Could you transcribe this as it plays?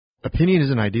Opinions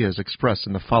and ideas expressed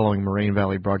in the following Moraine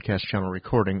Valley Broadcast Channel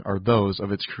recording are those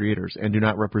of its creators and do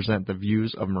not represent the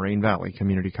views of Moraine Valley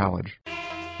Community College.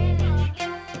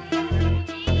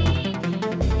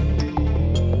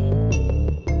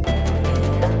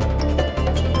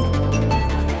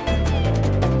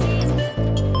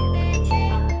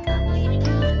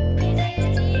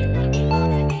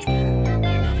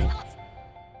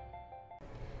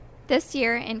 This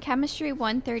year, in Chemistry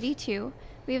 132,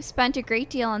 we have spent a great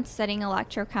deal on studying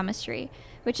electrochemistry,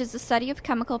 which is the study of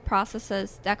chemical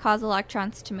processes that cause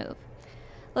electrons to move.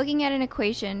 Looking at an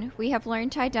equation, we have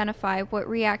learned to identify what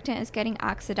reactant is getting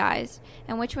oxidized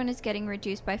and which one is getting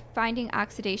reduced by finding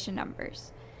oxidation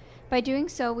numbers. By doing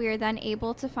so, we are then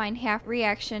able to find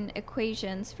half-reaction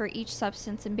equations for each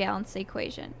substance and balance the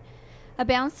equation. A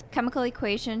balanced chemical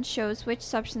equation shows which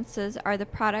substances are the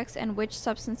products and which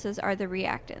substances are the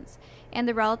reactants, and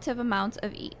the relative amounts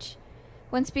of each.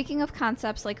 When speaking of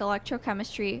concepts like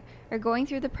electrochemistry or going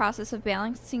through the process of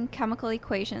balancing chemical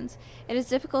equations, it is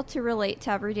difficult to relate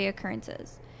to everyday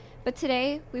occurrences. But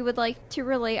today, we would like to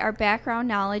relate our background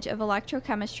knowledge of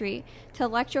electrochemistry to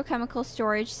electrochemical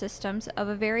storage systems of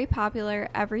a very popular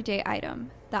everyday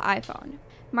item, the iPhone.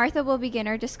 Martha will begin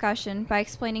our discussion by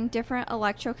explaining different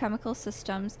electrochemical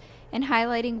systems and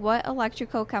highlighting what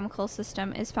electrochemical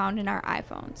system is found in our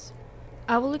iPhones.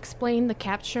 I will explain the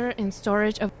capture and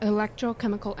storage of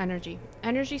electrochemical energy.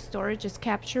 Energy storage is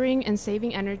capturing and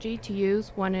saving energy to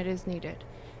use when it is needed.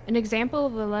 An example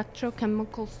of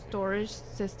electrochemical storage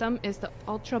system is the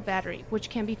Ultra battery, which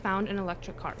can be found in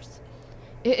electric cars.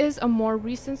 It is a more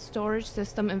recent storage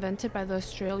system invented by the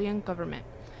Australian government.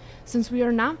 Since we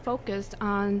are not focused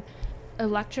on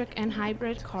electric and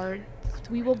hybrid cars,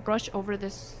 we will brush over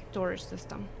this storage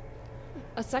system.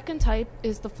 A second type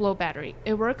is the flow battery.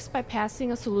 It works by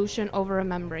passing a solution over a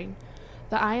membrane.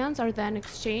 The ions are then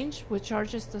exchanged, which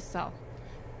charges the cell.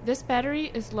 This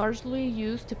battery is largely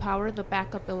used to power the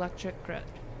backup electric grid.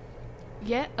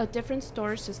 Yet a different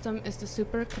storage system is the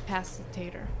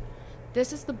supercapacitor.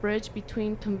 This is the bridge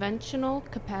between conventional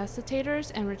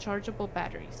capacitors and rechargeable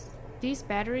batteries. These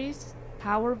batteries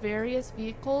power various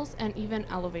vehicles and even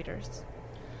elevators.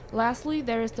 Lastly,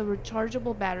 there is the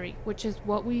rechargeable battery, which is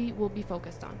what we will be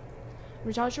focused on.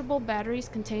 Rechargeable batteries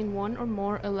contain one or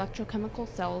more electrochemical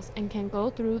cells and can go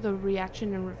through the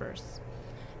reaction in reverse.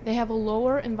 They have a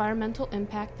lower environmental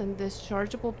impact than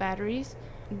dischargeable batteries.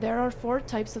 There are 4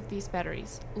 types of these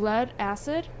batteries: lead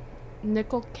acid,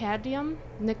 nickel cadmium,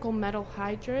 nickel metal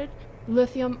hydride,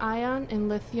 lithium ion, and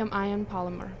lithium ion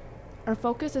polymer. Our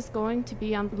focus is going to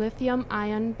be on lithium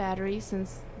ion batteries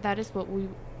since that is what we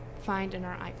find in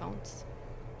our iPhones.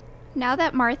 Now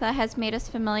that Martha has made us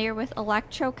familiar with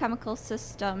electrochemical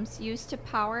systems used to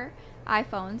power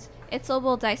iPhones, Itzel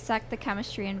will dissect the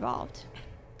chemistry involved.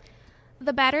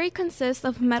 The battery consists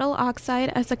of metal oxide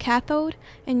as a cathode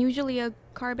and usually a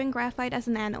carbon graphite as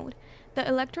an anode. The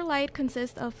electrolyte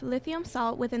consists of lithium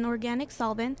salt with an organic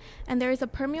solvent, and there is a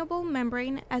permeable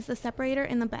membrane as the separator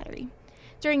in the battery.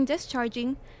 During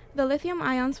discharging, the lithium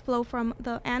ions flow from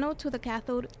the anode to the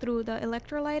cathode through the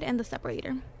electrolyte and the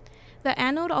separator. The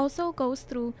anode also goes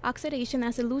through oxidation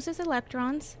as it loses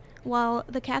electrons, while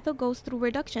the cathode goes through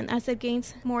reduction as it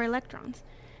gains more electrons.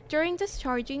 During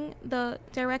discharging, the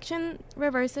direction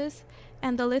reverses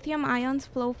and the lithium ions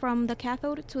flow from the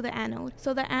cathode to the anode.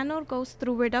 So the anode goes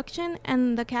through reduction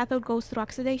and the cathode goes through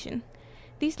oxidation.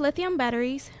 These lithium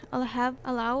batteries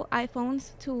allow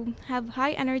iPhones to have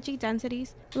high energy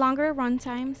densities, longer run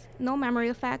times, no memory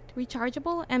effect,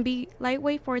 rechargeable, and be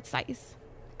lightweight for its size.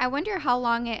 I wonder how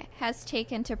long it has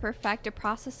taken to perfect a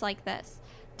process like this.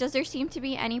 Does there seem to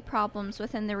be any problems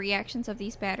within the reactions of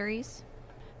these batteries?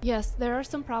 Yes, there are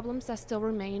some problems that still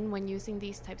remain when using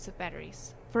these types of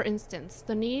batteries. For instance,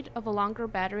 the need of a longer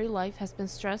battery life has been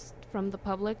stressed from the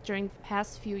public during the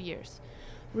past few years.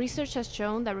 Research has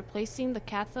shown that replacing the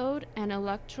cathode and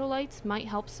electrolytes might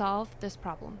help solve this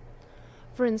problem.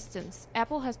 For instance,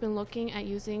 Apple has been looking at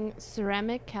using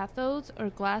ceramic cathodes or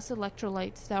glass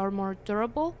electrolytes that are more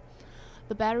durable.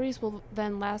 The batteries will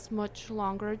then last much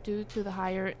longer due to the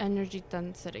higher energy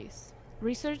densities.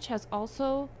 Research has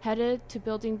also headed to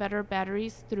building better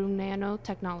batteries through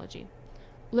nanotechnology.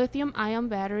 Lithium-ion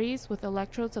batteries with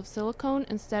electrodes of silicone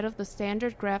instead of the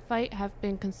standard graphite have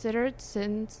been considered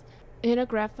since in a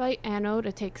graphite anode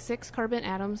it takes 6 carbon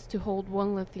atoms to hold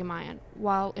 1 lithium ion,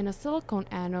 while in a silicone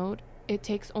anode it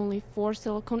takes only 4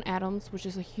 silicone atoms, which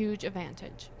is a huge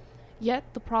advantage. Yet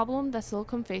the problem that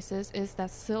silicone faces is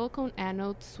that silicone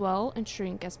anodes swell and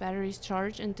shrink as batteries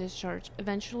charge and discharge,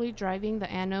 eventually driving the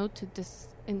anode to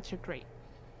disintegrate.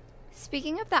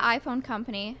 Speaking of the iPhone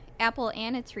company, Apple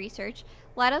and its research,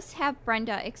 let us have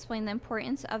Brenda explain the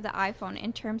importance of the iPhone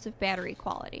in terms of battery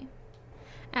quality.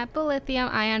 Apple Lithium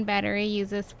Ion Battery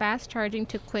uses fast charging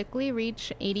to quickly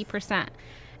reach 80%.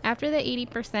 After the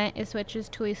 80%, it switches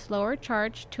to a slower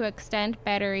charge to extend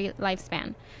battery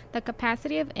lifespan. The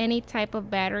capacity of any type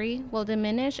of battery will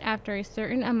diminish after a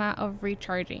certain amount of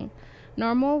recharging.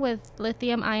 Normal with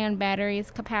lithium-ion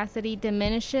batteries, capacity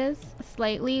diminishes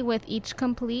slightly with each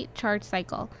complete charge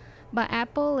cycle, but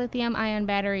Apple lithium-ion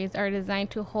batteries are designed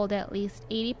to hold at least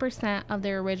 80% of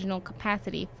their original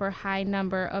capacity for a high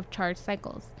number of charge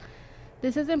cycles.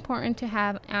 This is important to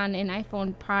have on an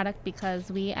iPhone product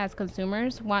because we as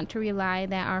consumers want to rely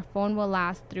that our phone will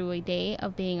last through a day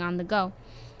of being on the go.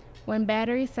 When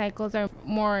battery cycles are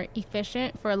more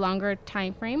efficient for a longer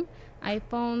time frame,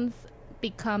 iPhones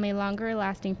become a longer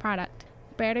lasting product.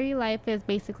 Battery life is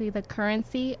basically the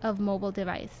currency of mobile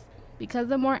device. Because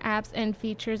the more apps and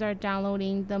features are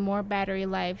downloading, the more battery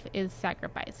life is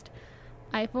sacrificed.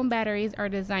 iPhone batteries are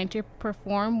designed to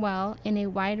perform well in a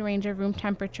wide range of room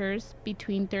temperatures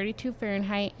between 32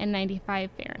 Fahrenheit and 95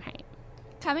 Fahrenheit.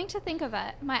 Coming to think of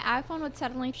it, my iPhone would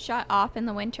suddenly shut off in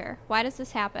the winter. Why does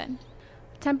this happen?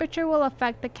 Temperature will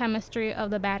affect the chemistry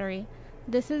of the battery.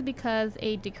 This is because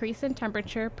a decrease in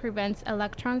temperature prevents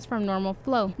electrons from normal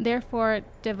flow. Therefore,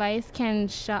 device can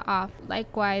shut off.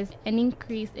 Likewise, an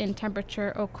increase in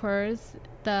temperature occurs,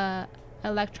 the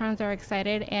electrons are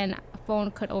excited and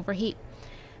phone could overheat.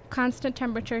 Constant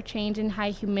temperature change and high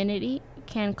humidity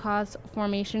can cause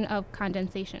formation of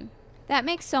condensation. That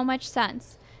makes so much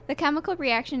sense. The chemical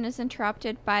reaction is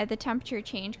interrupted by the temperature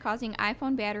change, causing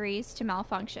iPhone batteries to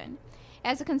malfunction.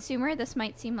 As a consumer, this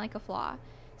might seem like a flaw.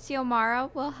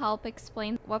 Xiomara will help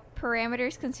explain what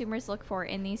parameters consumers look for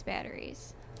in these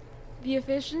batteries. The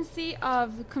efficiency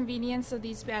of convenience of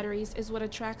these batteries is what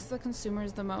attracts the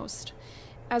consumers the most.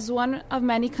 As one of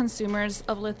many consumers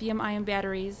of lithium-ion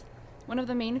batteries, one of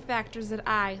the main factors that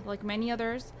I, like many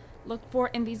others, look for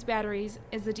in these batteries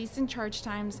is the decent charge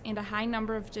times and a high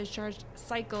number of discharge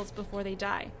cycles before they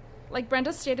die. Like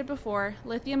Brenda stated before,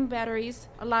 lithium batteries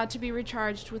allowed to be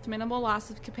recharged with minimal loss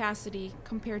of capacity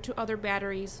compared to other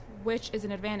batteries, which is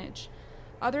an advantage.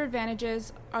 Other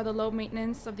advantages are the low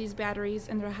maintenance of these batteries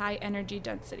and their high energy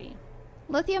density.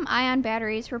 Lithium-ion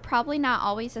batteries were probably not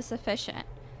always as efficient.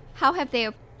 How have they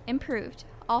improved?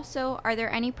 Also, are there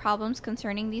any problems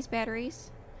concerning these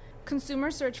batteries?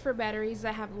 Consumers search for batteries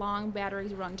that have long battery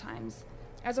run times.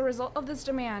 As a result of this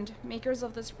demand, makers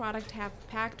of this product have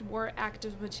packed more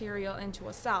active material into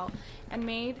a cell and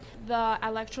made the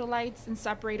electrolytes and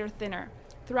separator thinner.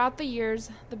 Throughout the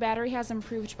years, the battery has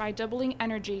improved by doubling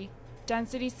energy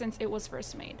density since it was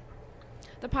first made.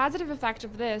 The positive effect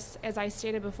of this, as I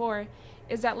stated before,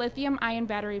 is that lithium-ion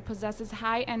battery possesses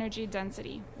high energy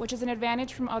density, which is an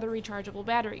advantage from other rechargeable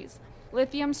batteries.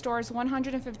 Lithium stores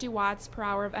 150 watts per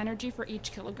hour of energy for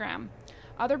each kilogram.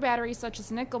 Other batteries such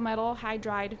as nickel metal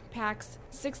hydride packs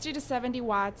 60 to 70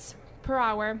 watts per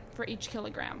hour for each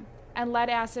kilogram, and lead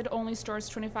acid only stores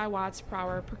 25 watts per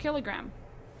hour per kilogram.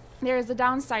 There is a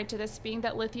downside to this being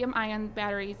that lithium-ion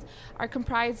batteries are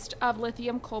comprised of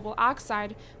lithium cobalt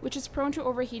oxide, which is prone to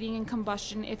overheating and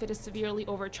combustion if it is severely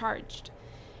overcharged.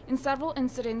 In several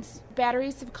incidents,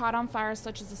 batteries have caught on fire,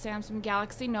 such as the Samsung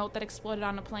Galaxy Note that exploded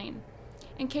on a plane.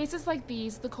 In cases like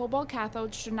these, the cobalt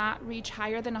cathode should not reach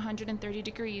higher than 130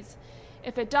 degrees.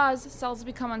 If it does, cells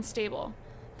become unstable.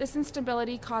 This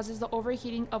instability causes the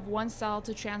overheating of one cell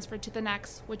to transfer to the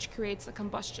next, which creates a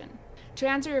combustion. To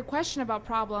answer your question about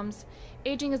problems,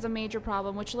 aging is a major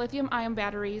problem, which lithium-ion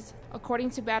batteries, according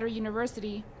to Battery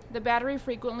University, the battery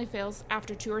frequently fails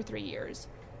after 2 or 3 years.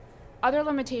 Other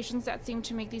limitations that seem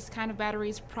to make these kind of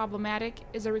batteries problematic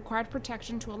is a required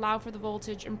protection to allow for the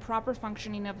voltage and proper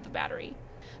functioning of the battery.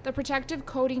 The protective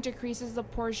coating decreases the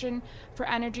portion for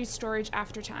energy storage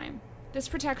after time. This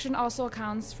protection also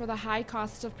accounts for the high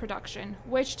cost of production,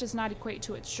 which does not equate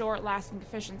to its short-lasting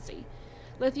efficiency.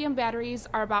 Lithium batteries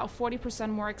are about 40%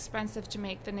 more expensive to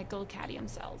make than nickel-cadmium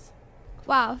cells.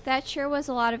 Wow, that sure was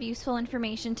a lot of useful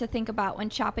information to think about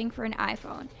when shopping for an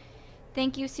iPhone.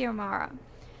 Thank you, Xiomara.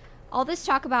 All this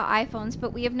talk about iPhones,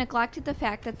 but we have neglected the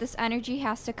fact that this energy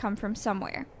has to come from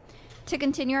somewhere. To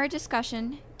continue our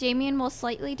discussion, Damien will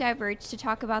slightly diverge to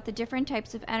talk about the different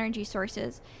types of energy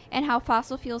sources and how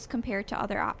fossil fuels compare to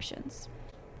other options.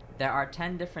 There are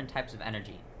 10 different types of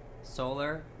energy: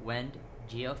 solar, wind,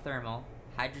 geothermal,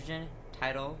 hydrogen,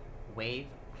 tidal, wave,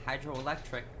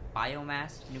 hydroelectric,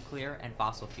 biomass, nuclear, and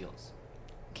fossil fuels.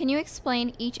 Can you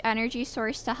explain each energy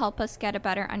source to help us get a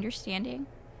better understanding?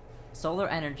 Solar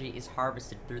energy is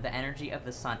harvested through the energy of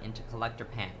the sun into collector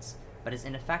pans. but is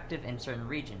ineffective in certain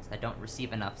regions that don't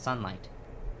receive enough sunlight.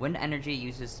 Wind energy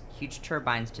uses huge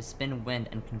turbines to spin wind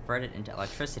and convert it into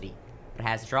electricity, but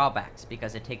has drawbacks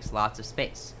because it takes lots of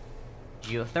space.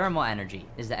 Geothermal energy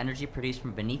is the energy produced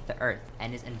from beneath the earth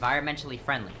and is environmentally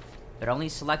friendly, but only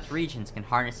select regions can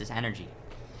harness this energy.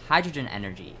 Hydrogen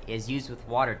energy is used with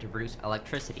water to produce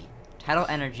electricity. Tidal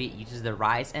energy uses the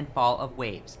rise and fall of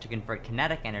waves to convert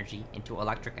kinetic energy into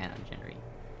electric energy.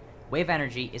 Wave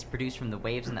energy is produced from the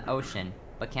waves in the ocean,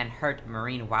 but can hurt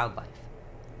marine wildlife.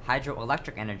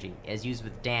 Hydroelectric energy is used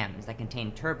with dams that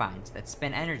contain turbines that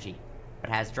spin energy, but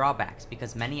has drawbacks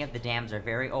because many of the dams are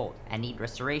very old and need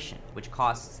restoration, which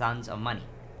costs tons of money.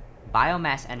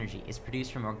 Biomass energy is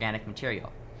produced from organic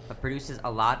material, but produces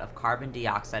a lot of carbon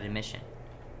dioxide emission.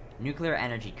 Nuclear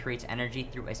energy creates energy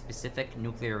through a specific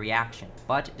nuclear reaction,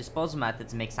 but disposal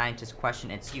methods make scientists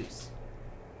question its use.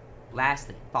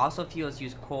 Lastly, fossil fuels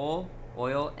use coal,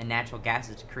 oil, and natural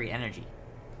gases to create energy.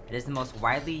 It is the most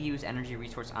widely used energy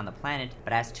resource on the planet,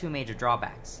 but has two major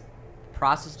drawbacks. The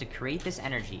process to create this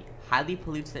energy highly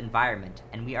pollutes the environment,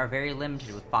 and we are very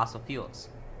limited with fossil fuels.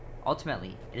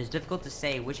 Ultimately, it is difficult to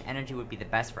say which energy would be the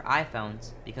best for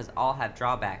iPhones because all have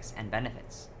drawbacks and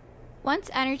benefits. Once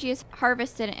energy is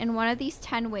harvested in one of these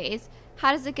 10 ways,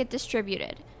 how does it get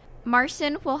distributed?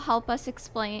 Marcin will help us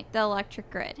explain the electric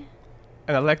grid.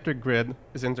 An electric grid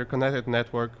is an interconnected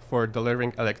network for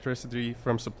delivering electricity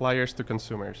from suppliers to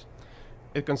consumers.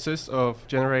 It consists of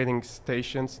generating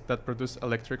stations that produce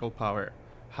electrical power,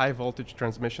 high voltage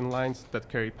transmission lines that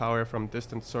carry power from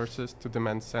distant sources to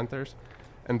demand centers,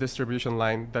 and distribution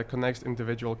line that connects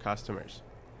individual customers.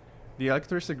 The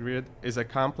electricity grid is a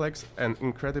complex and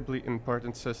incredibly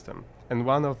important system, and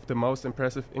one of the most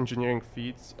impressive engineering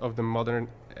feats of the modern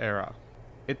era.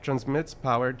 It transmits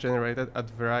power generated at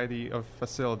a variety of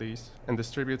facilities and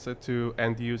distributes it to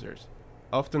end users,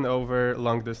 often over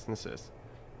long distances.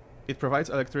 It provides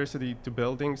electricity to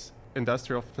buildings,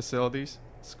 industrial facilities,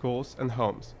 schools, and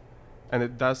homes, and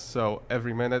it does so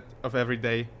every minute of every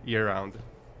day, year-round.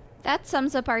 That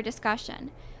sums up our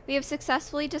discussion. We have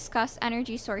successfully discussed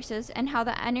energy sources and how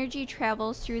the energy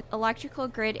travels through the electrical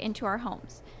grid into our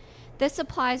homes. This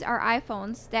supplies our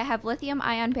iPhones that have lithium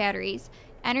ion batteries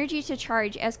energy to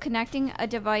charge, as connecting a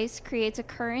device creates a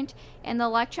current and the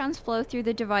electrons flow through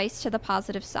the device to the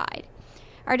positive side.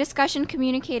 Our discussion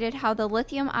communicated how the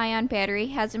lithium ion battery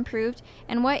has improved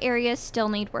and what areas still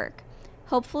need work.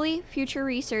 Hopefully, future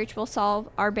research will solve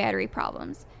our battery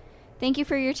problems. Thank you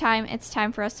for your time. It's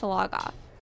time for us to log off.